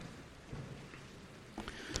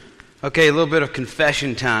Okay, a little bit of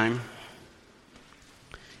confession time.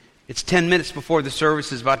 It's 10 minutes before the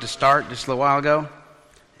service is about to start, just a little while ago,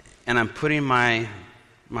 and I'm putting my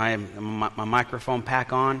microphone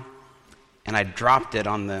pack on, and I dropped it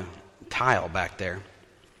on the tile back there,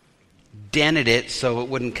 dented it so it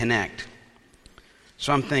wouldn't connect.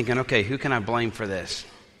 So I'm thinking, okay, who can I blame for this?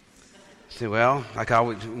 So, well, like I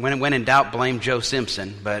always, when in doubt, blame Joe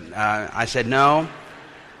Simpson. But I said, no,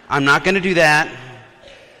 I'm not going to do that.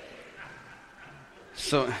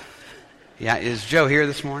 So, yeah, is Joe here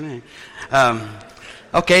this morning?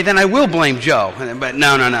 Okay, then I will blame Joe. But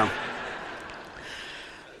no.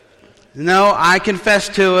 No, I confess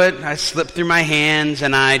to it. I slipped through my hands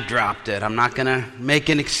and I dropped it. I'm not going to make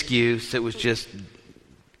an excuse. It was just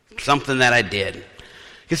something that I did.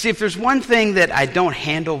 You see, if there's one thing that I don't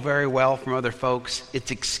handle very well from other folks, it's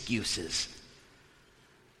excuses.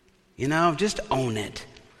 You know, just own it.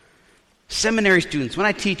 Seminary students, when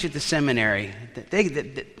I teach at the seminary,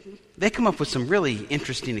 they come up with some really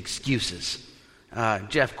interesting excuses.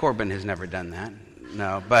 Jeff Corbin has never done that.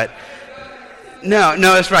 No,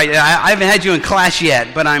 that's right. I haven't had you in class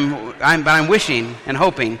yet, but I'm wishing and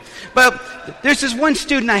hoping. But there's this one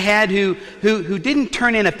student I had who didn't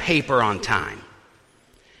turn in a paper on time.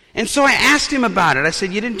 And so I asked him about it. I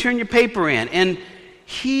said, you didn't turn your paper in. And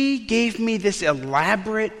he gave me this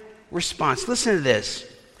elaborate response. Listen to this.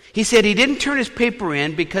 He said he didn't turn his paper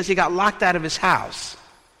in because he got locked out of his house.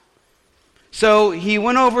 So he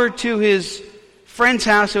went over to his friend's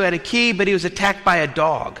house who had a key, but he was attacked by a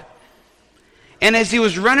dog. And as he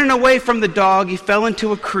was running away from the dog, he fell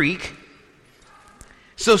into a creek.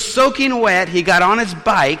 So soaking wet, he got on his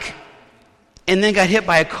bike and then got hit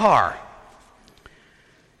by a car.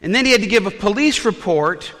 And then he had to give a police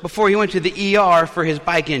report before he went to the ER for his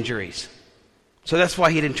bike injuries. So that's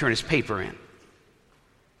why he didn't turn his paper in.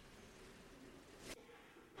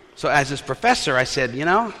 So as his professor, I said, you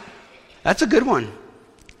know, that's a good one.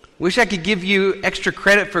 Wish I could give you extra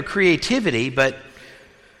credit for creativity, but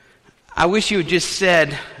I wish you had just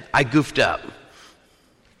said, I goofed up.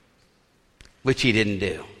 Which he didn't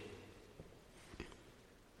do.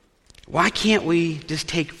 Why can't we just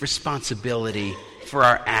take responsibility for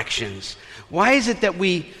our actions? Why is it that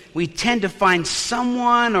we tend to find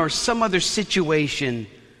someone or some other situation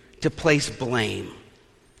to place blame?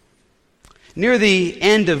 Near the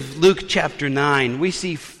end of Luke chapter 9, we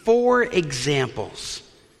see 4 examples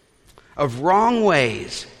of wrong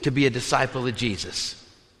ways to be a disciple of Jesus.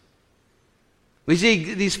 We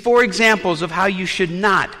see these 4 examples of how you should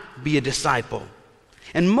not be a disciple.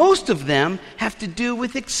 And most of them have to do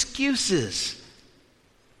with excuses.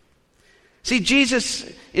 See,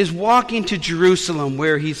 Jesus is walking to Jerusalem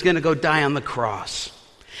where he's going to go die on the cross.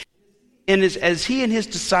 And as he and his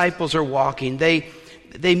disciples are walking,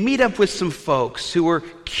 they meet up with some folks who are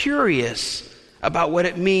curious about what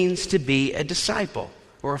it means to be a disciple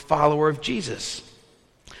or a follower of Jesus.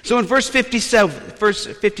 So in verse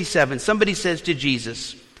 57, somebody says to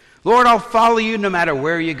Jesus, Lord, I'll follow you no matter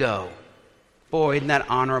where you go. Boy, isn't that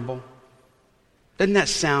honorable? Doesn't that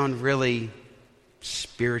sound really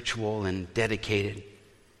spiritual and dedicated?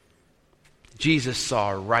 Jesus saw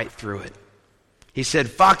right through it. He said,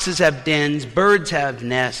 foxes have dens, birds have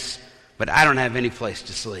nests, but I don't have any place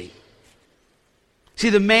to sleep. See,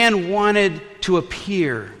 the man wanted to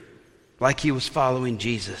appear like he was following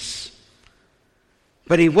Jesus.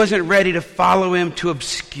 But he wasn't ready to follow him to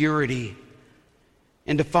obscurity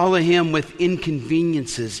and to follow him with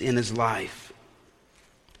inconveniences in his life.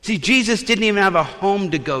 See, Jesus didn't even have a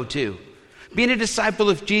home to go to. Being a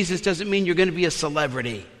disciple of Jesus doesn't mean you're going to be a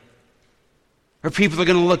celebrity or people are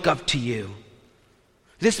going to look up to you.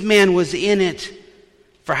 This man was in it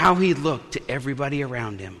for how he looked to everybody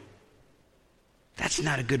around him. That's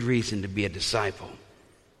not a good reason to be a disciple.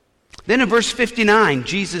 Then in verse 59,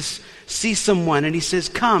 Jesus sees someone and he says,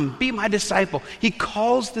 come, be my disciple. He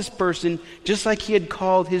calls this person just like he had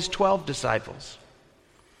called his 12 disciples.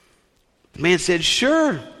 The man said,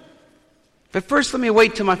 sure. But first let me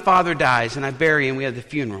wait till my father dies and I bury him. We have the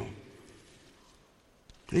funeral.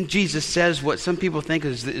 And then Jesus says what some people think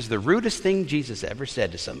is the rudest thing Jesus ever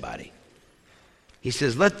said to somebody. He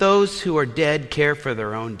says, let those who are dead care for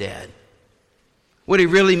their own dead. What he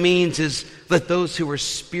really means is let those who are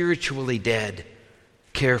spiritually dead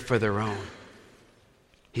care for their own.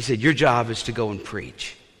 He said, your job is to go and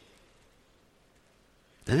preach.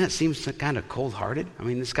 Then that seems kind of cold-hearted. I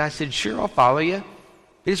mean, this guy said, sure, I'll follow you.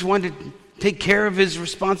 He just wanted to take care of his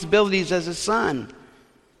responsibilities as a son.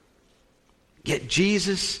 Yet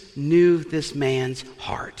Jesus knew this man's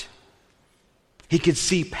heart. He could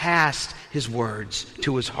see past his words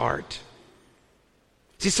to his heart.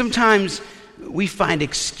 See, sometimes we find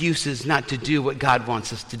excuses not to do what God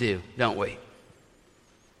wants us to do, don't we?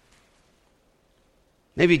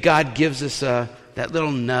 Maybe God gives us that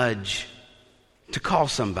little nudge to call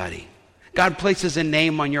somebody. God places a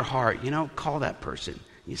name on your heart. Call that person.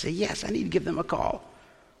 You say, yes, I need to give them a call.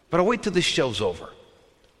 But I'll wait till the show's over.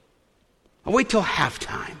 I'll wait till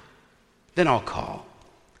halftime. Then I'll call.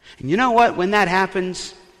 And you know what? When that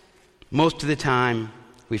happens, most of the time,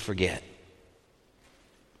 we forget.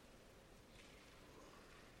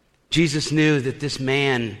 Jesus knew that this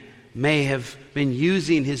man may have been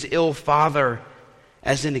using his ill father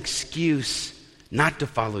as an excuse not to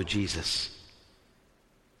follow Jesus.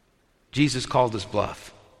 Jesus called his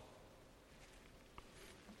bluff.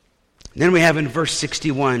 Then we have in verse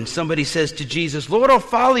 61, somebody says to Jesus, Lord, I'll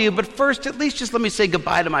follow you, but first at least just let me say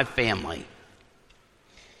goodbye to my family.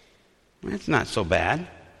 That's not so bad.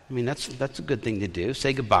 That's a good thing to do.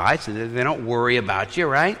 Say goodbye so that they don't worry about you,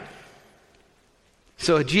 right?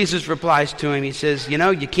 So Jesus replies to him, he says,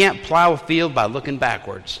 you can't plow a field by looking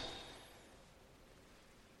backwards.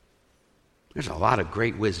 There's a lot of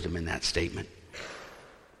great wisdom in that statement.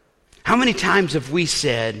 How many times have we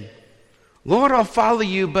said, Lord, I'll follow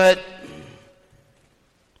you, but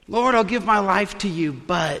Lord, I'll give my life to you,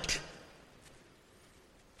 but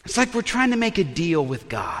it's like we're trying to make a deal with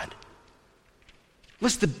God.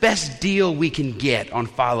 What's the best deal we can get on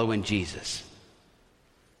following Jesus?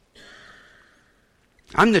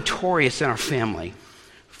 I'm notorious in our family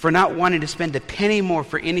for not wanting to spend a penny more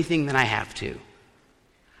for anything than I have to.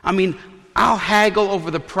 I'll haggle over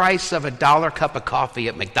the price of $1 cup of coffee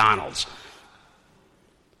at McDonald's.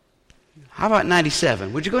 How about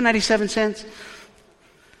 97? Would you go 97 cents?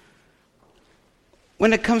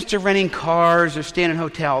 When it comes to renting cars or staying in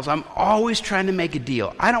hotels, I'm always trying to make a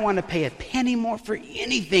deal. I don't want to pay a penny more for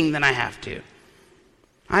anything than I have to.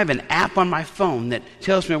 I have an app on my phone that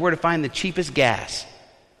tells me where to find the cheapest gas.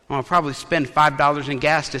 I'll probably spend $5 in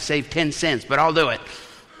gas to save 10 cents, but I'll do it.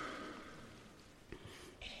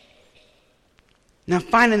 Now,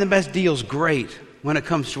 finding the best deal is great when it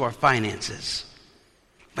comes to our finances,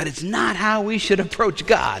 but it's not how we should approach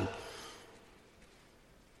God.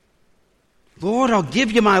 Lord, I'll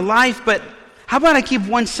give you my life, but how about I keep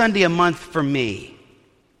one Sunday a month for me?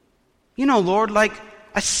 Lord, like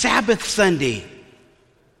a Sabbath Sunday.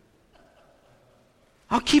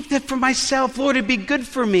 I'll keep that for myself. Lord, it'd be good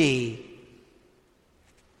for me.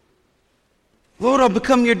 Lord, I'll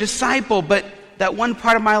become your disciple, but that one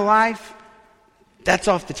part of my life, that's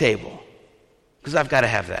off the table because I've got to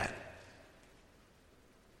have that.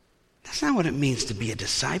 That's not what it means to be a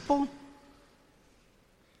disciple.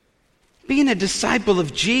 Being a disciple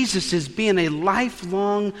of Jesus is being a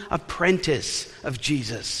lifelong apprentice of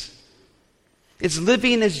Jesus. It's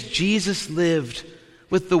living as Jesus lived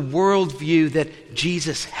with the worldview that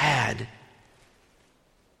Jesus had.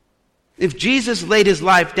 If Jesus laid his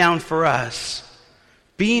life down for us,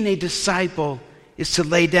 being a disciple is to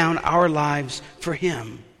lay down our lives for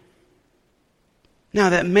him. Now,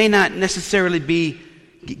 that may not necessarily be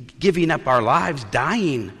giving up our lives,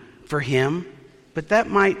 dying for him, but that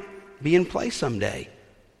might be in place someday.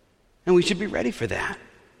 And we should be ready for that.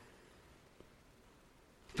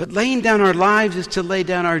 But laying down our lives is to lay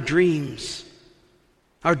down our dreams,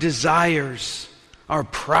 our desires, our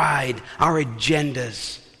pride, our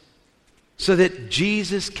agendas, so that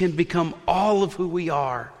Jesus can become all of who we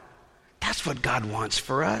are. That's what God wants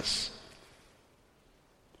for us.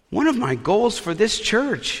 One of my goals for this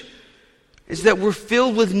church is that we're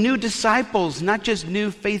filled with new disciples, not just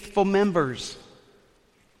new faithful members.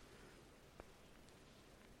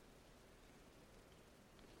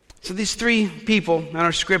 So these three people in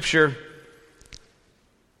our scripture,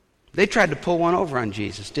 they tried to pull one over on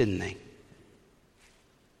Jesus, didn't they?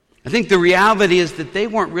 I think the reality is that they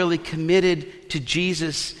weren't really committed to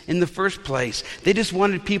Jesus in the first place. They just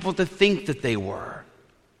wanted people to think that they were.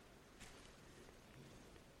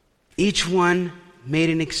 Each one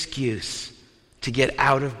made an excuse to get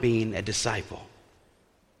out of being a disciple.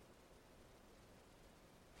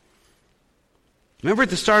 Remember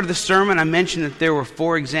at the start of the sermon I mentioned that there were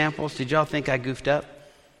 4 examples. Did y'all think I goofed up?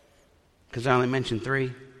 Because I only mentioned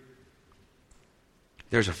 3.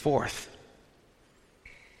 There's a 4th.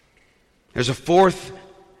 There's a 4th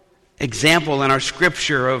example in our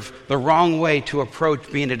scripture of the wrong way to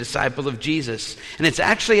approach being a disciple of Jesus. And it's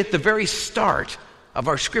actually at the very start of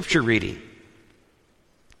our scripture reading.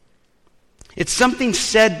 It's something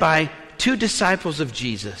said by 2 disciples of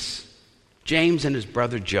Jesus, James and his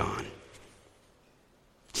brother John.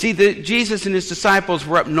 See, Jesus and his disciples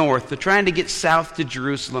were up north. They're trying to get south to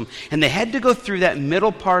Jerusalem. And they had to go through that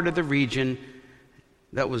middle part of the region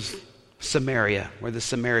that was Samaria, where the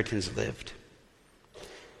Samaritans lived.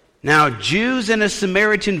 Now, Jews in a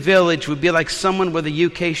Samaritan village would be like someone with a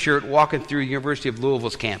UK shirt walking through University of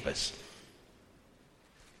Louisville's campus.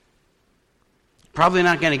 Probably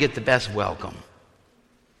not going to get the best welcome.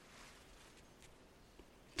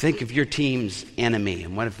 Think of your team's enemy,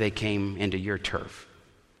 and what if they came into your turf?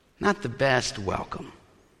 Not the best welcome.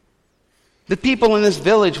 The people in this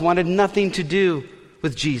village wanted nothing to do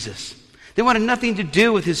with Jesus. They wanted nothing to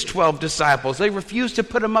do with his 12 disciples. They refused to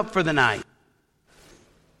put him up for the night.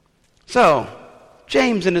 So,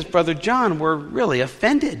 James and his brother John were really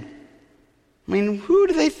offended. I mean, who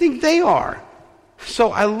do they think they are?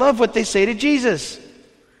 So I love what they say to Jesus.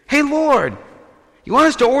 Hey, Lord, you want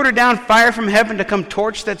us to order down fire from heaven to come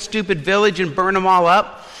torch that stupid village and burn them all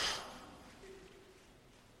up?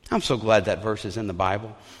 I'm so glad that verse is in the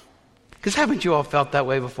Bible. Because haven't you all felt that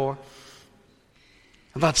way before?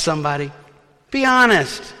 About somebody? Be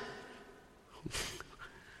honest.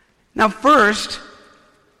 Now, first,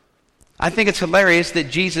 I think it's hilarious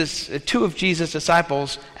that two of Jesus'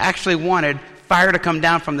 disciples actually wanted fire to come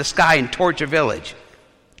down from the sky and torch a village.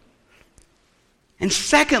 And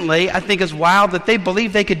secondly, I think it's wild that they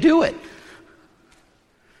believed they could do it.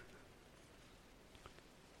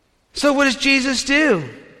 So what does Jesus do?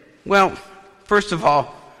 Well, first of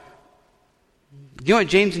all, you know what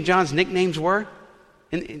James and John's nicknames were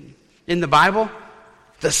in the Bible?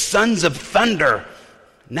 The sons of thunder.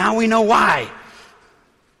 Now we know why.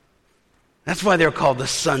 That's why they're called the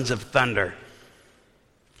sons of thunder.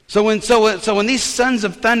 So when these sons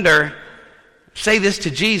of thunder say this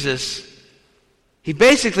to Jesus, he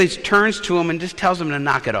basically turns to them and just tells them to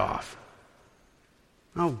knock it off.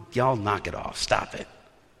 Oh, y'all knock it off. Stop it.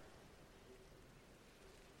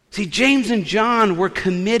 See, James and John were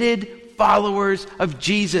committed followers of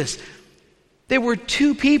Jesus. There were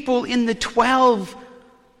two people in the 12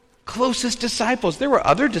 closest disciples. There were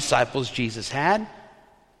other disciples Jesus had,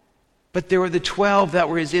 but there were the 12 that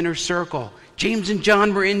were his inner circle. James and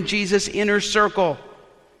John were in Jesus' inner circle.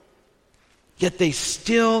 Yet they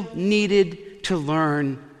still needed to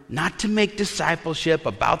learn not to make discipleship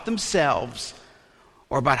about themselves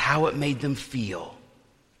or about how it made them feel.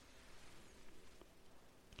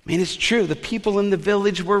 I mean, it's true. The people in the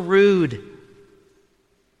village were rude.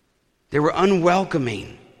 They were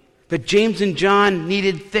unwelcoming. But James and John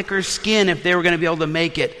needed thicker skin if they were going to be able to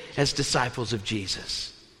make it as disciples of Jesus.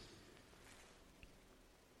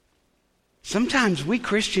 Sometimes we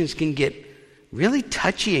Christians can get really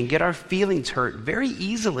touchy and get our feelings hurt very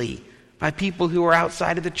easily by people who are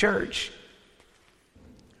outside of the church.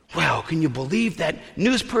 Well, can you believe that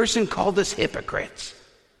news person called us hypocrites?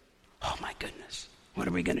 Oh my goodness, what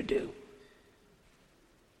are we going to do?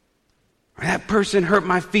 Or that person hurt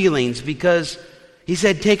my feelings because he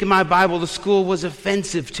said taking my Bible to school was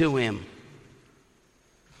offensive to him.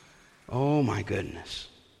 Oh my goodness.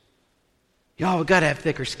 Y'all, we've got to have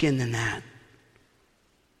thicker skin than that.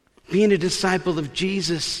 Being a disciple of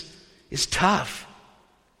Jesus is tough.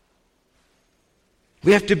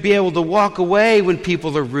 We have to be able to walk away when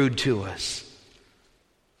people are rude to us.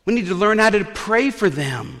 We need to learn how to pray for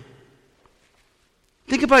them.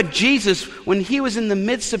 Think about Jesus when he was in the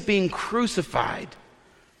midst of being crucified.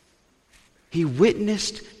 He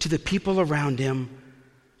witnessed to the people around him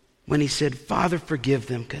when he said, Father, forgive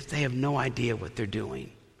them because they have no idea what they're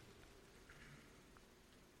doing.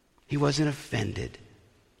 He wasn't offended.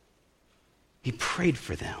 He prayed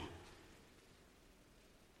for them.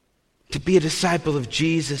 To be a disciple of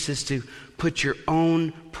Jesus is to put your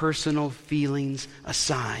own personal feelings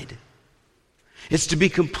aside. It's to be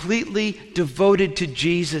completely devoted to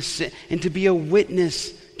Jesus and to be a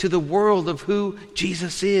witness to the world of who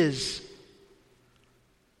Jesus is.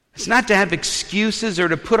 It's not to have excuses or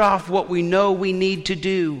to put off what we know we need to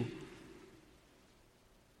do.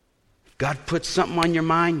 If God puts something on your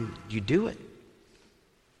mind, you do it.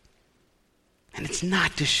 And it's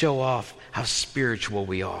not to show off how spiritual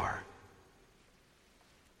we are.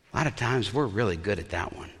 A lot of times we're really good at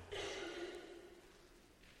that one.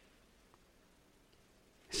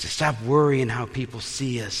 It's to stop worrying how people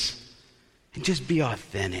see us and just be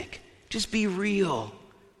authentic. Just be real.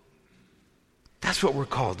 That's what we're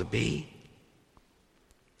called to be.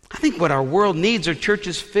 I think what our world needs are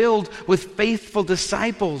churches filled with faithful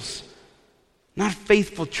disciples, not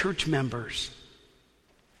faithful church members.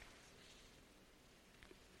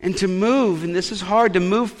 And to move, and this is hard, to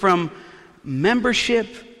move from membership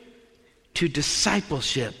to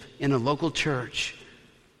discipleship in a local church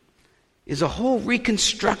is a whole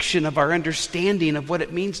reconstruction of our understanding of what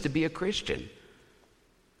it means to be a Christian.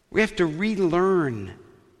 We have to relearn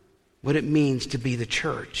what it means to be the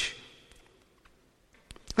church.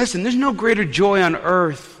 Listen, there's no greater joy on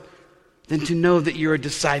earth than to know that you're a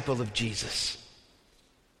disciple of Jesus.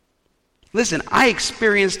 Listen, I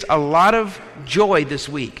experienced a lot of joy this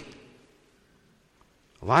week.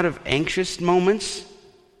 A lot of anxious moments.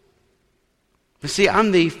 But see,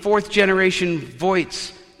 I'm the fourth generation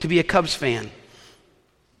Voits to be a Cubs fan.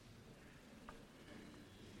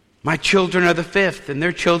 My children are the fifth, and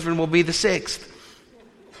their children will be the sixth.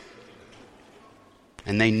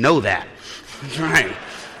 And they know that. That's right.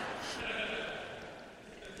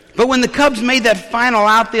 But when the Cubs made that final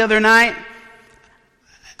out the other night,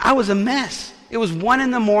 I was a mess. It was 1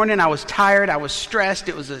 a.m. I was tired. I was stressed.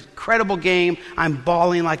 It was an incredible game. I'm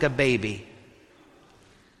bawling like a baby.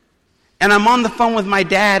 And I'm on the phone with my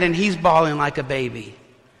dad, and he's bawling like a baby.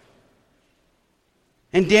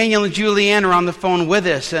 And Daniel and Julianne are on the phone with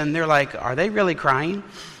us, and they're like, are they really crying?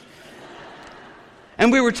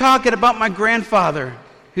 And we were talking about my grandfather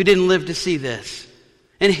who didn't live to see this,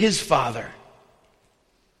 and his father.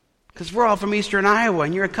 Because we're all from Eastern Iowa,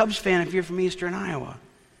 and you're a Cubs fan if you're from Eastern Iowa.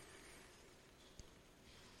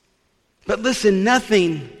 But listen,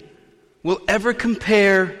 nothing will ever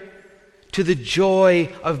compare to the joy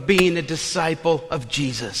of being a disciple of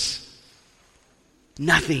Jesus.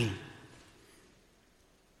 Nothing.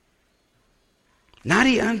 Not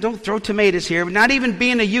even, don't throw tomatoes here, but not even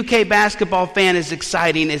being a UK basketball fan is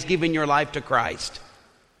exciting as giving your life to Christ.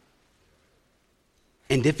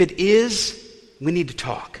 And if it is, we need to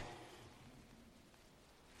talk.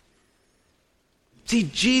 See,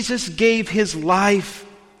 Jesus gave his life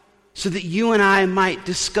so that you and I might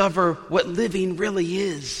discover what living really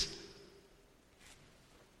is.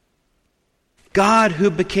 God who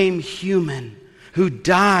became human, who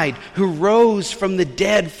died, who rose from the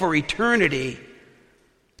dead for eternity,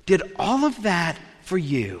 did all of that for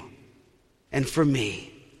you and for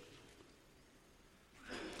me.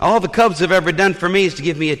 All the Cubs have ever done for me is to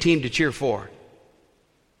give me a team to cheer for.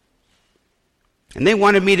 And they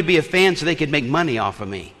wanted me to be a fan so they could make money off of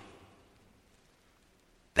me.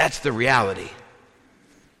 That's the reality.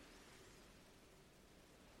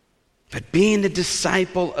 But being a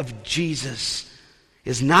disciple of Jesus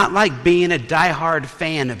is not like being a diehard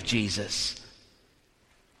fan of Jesus.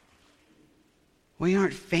 We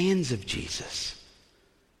aren't fans of Jesus.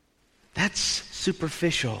 That's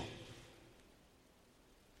superficial.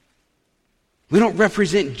 We don't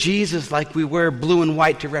represent Jesus like we wear blue and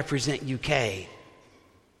white to represent UK.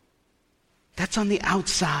 That's on the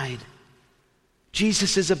outside.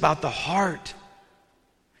 Jesus is about the heart.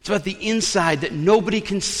 It's about the inside that nobody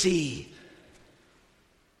can see.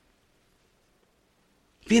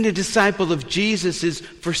 Being a disciple of Jesus is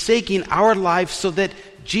forsaking our life so that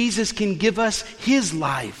Jesus can give us his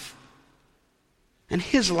life. And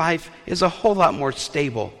his life is a whole lot more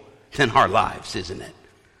stable than our lives, isn't it?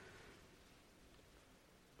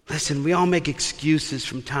 Listen, we all make excuses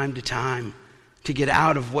from time to time to get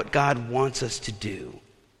out of what God wants us to do.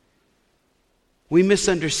 We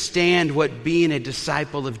misunderstand what being a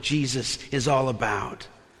disciple of Jesus is all about.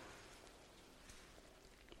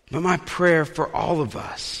 But my prayer for all of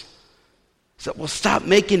us is that we'll stop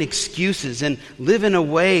making excuses and live in a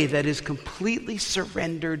way that is completely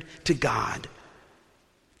surrendered to God.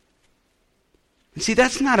 And see,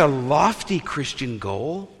 that's not a lofty Christian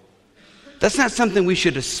goal. That's not something we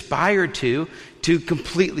should aspire to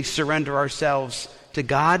completely surrender ourselves to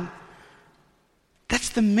God. That's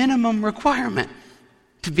the minimum requirement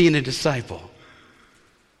to being a disciple.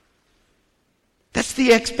 That's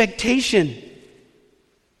the expectation.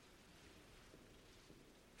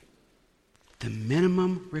 The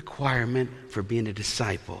minimum requirement for being a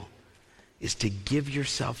disciple is to give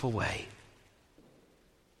yourself away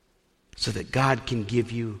so that God can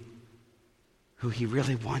give you who he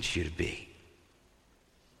really wants you to be.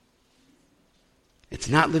 It's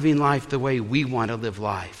not living life the way we want to live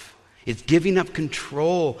life. It's giving up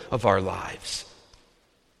control of our lives.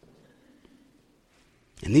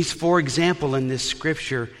 And these 4 examples in this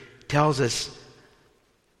scripture tells us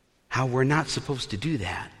how we're not supposed to do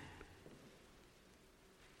that.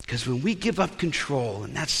 Because when we give up control,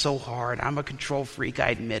 and that's so hard, I'm a control freak, I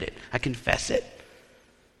admit it, I confess it.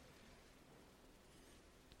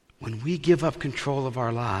 When we give up control of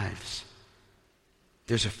our lives,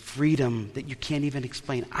 there's a freedom that you can't even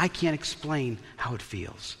explain. I can't explain how it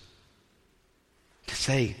feels. To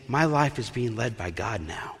say, my life is being led by God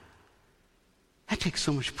now. That takes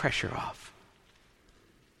so much pressure off.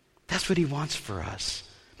 That's what he wants for us,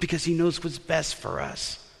 because he knows what's best for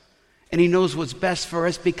us. And he knows what's best for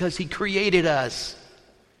us because he created us.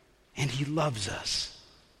 And he loves us.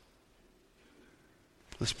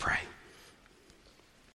 Let's pray.